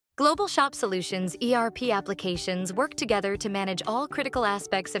Global Shop Solutions ERP applications work together to manage all critical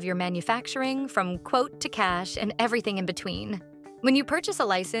aspects of your manufacturing, from quote to cash and everything in between. When you purchase a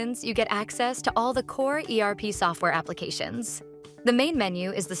license, you get access to all the core ERP software applications. The main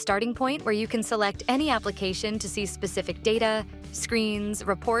menu is the starting point where you can select any application to see specific data, screens,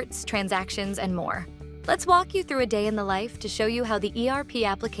 reports, transactions, and more. Let's walk you through a day in the life to show you how the ERP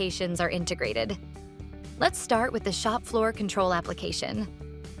applications are integrated. Let's start with the shop floor control application.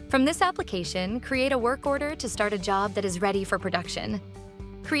 From this application, create a work order to start a job that is ready for production.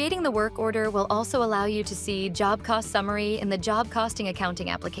 Creating the work order will also allow you to see job cost summary in the job costing accounting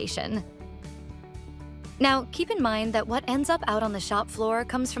application. Now, keep in mind that what ends up out on the shop floor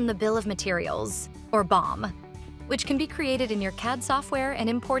comes from the bill of materials, or BOM, which can be created in your CAD software and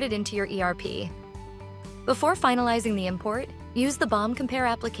imported into your ERP. Before finalizing the import, use the BOM Compare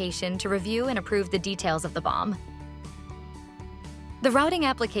application to review and approve the details of the BOM. The routing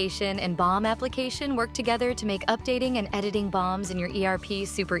application and BOM application work together to make updating and editing BOMs in your ERP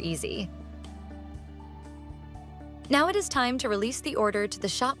super easy. Now it is time to release the order to the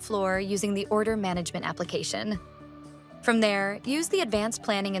shop floor using the Order Management application. From there, use the Advanced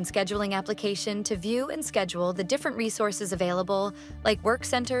Planning and Scheduling application to view and schedule the different resources available, like work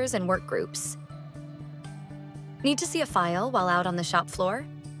centers and work groups. Need to see a file while out on the shop floor?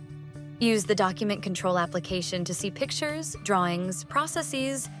 Use the Document Control application to see pictures, drawings,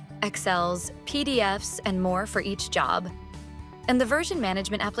 processes, Excels, PDFs, and more for each job. And the Version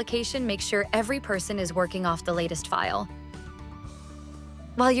Management application makes sure every person is working off the latest file.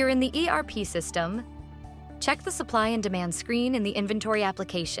 While you're in the ERP system, check the Supply and Demand screen in the Inventory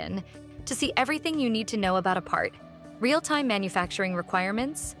application to see everything you need to know about a part, real-time manufacturing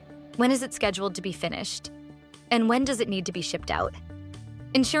requirements, when is it scheduled to be finished, and when does it need to be shipped out.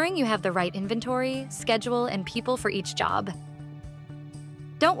 Ensuring you have the right inventory, schedule, and people for each job.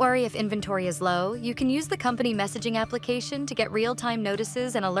 Don't worry if inventory is low, you can use the company messaging application to get real-time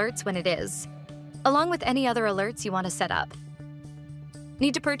notices and alerts when it is, along with any other alerts you want to set up.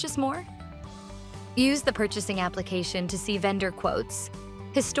 Need to purchase more? Use the purchasing application to see vendor quotes,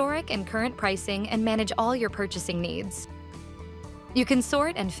 historic and current pricing, and manage all your purchasing needs. You can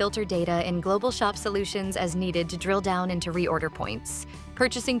sort and filter data in Global Shop Solutions as needed to drill down into reorder points,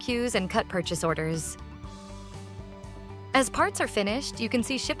 purchasing queues, and cut purchase orders. As parts are finished, you can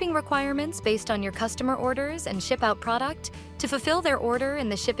see shipping requirements based on your customer orders and ship out product to fulfill their order in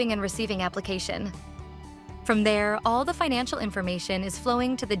the shipping and receiving application. From there, all the financial information is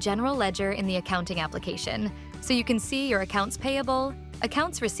flowing to the general ledger in the accounting application, so you can see your accounts payable,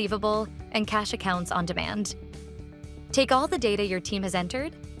 accounts receivable, and cash accounts on demand. Take all the data your team has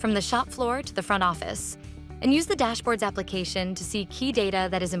entered, from the shop floor to the front office, and use the Dashboards application to see key data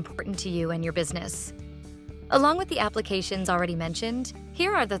that is important to you and your business. Along with the applications already mentioned,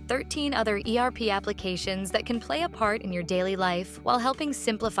 here are the 13 other ERP applications that can play a part in your daily life while helping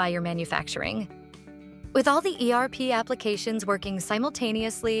simplify your manufacturing. With all the ERP applications working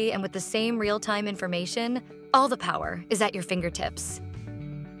simultaneously and with the same real-time information, all the power is at your fingertips.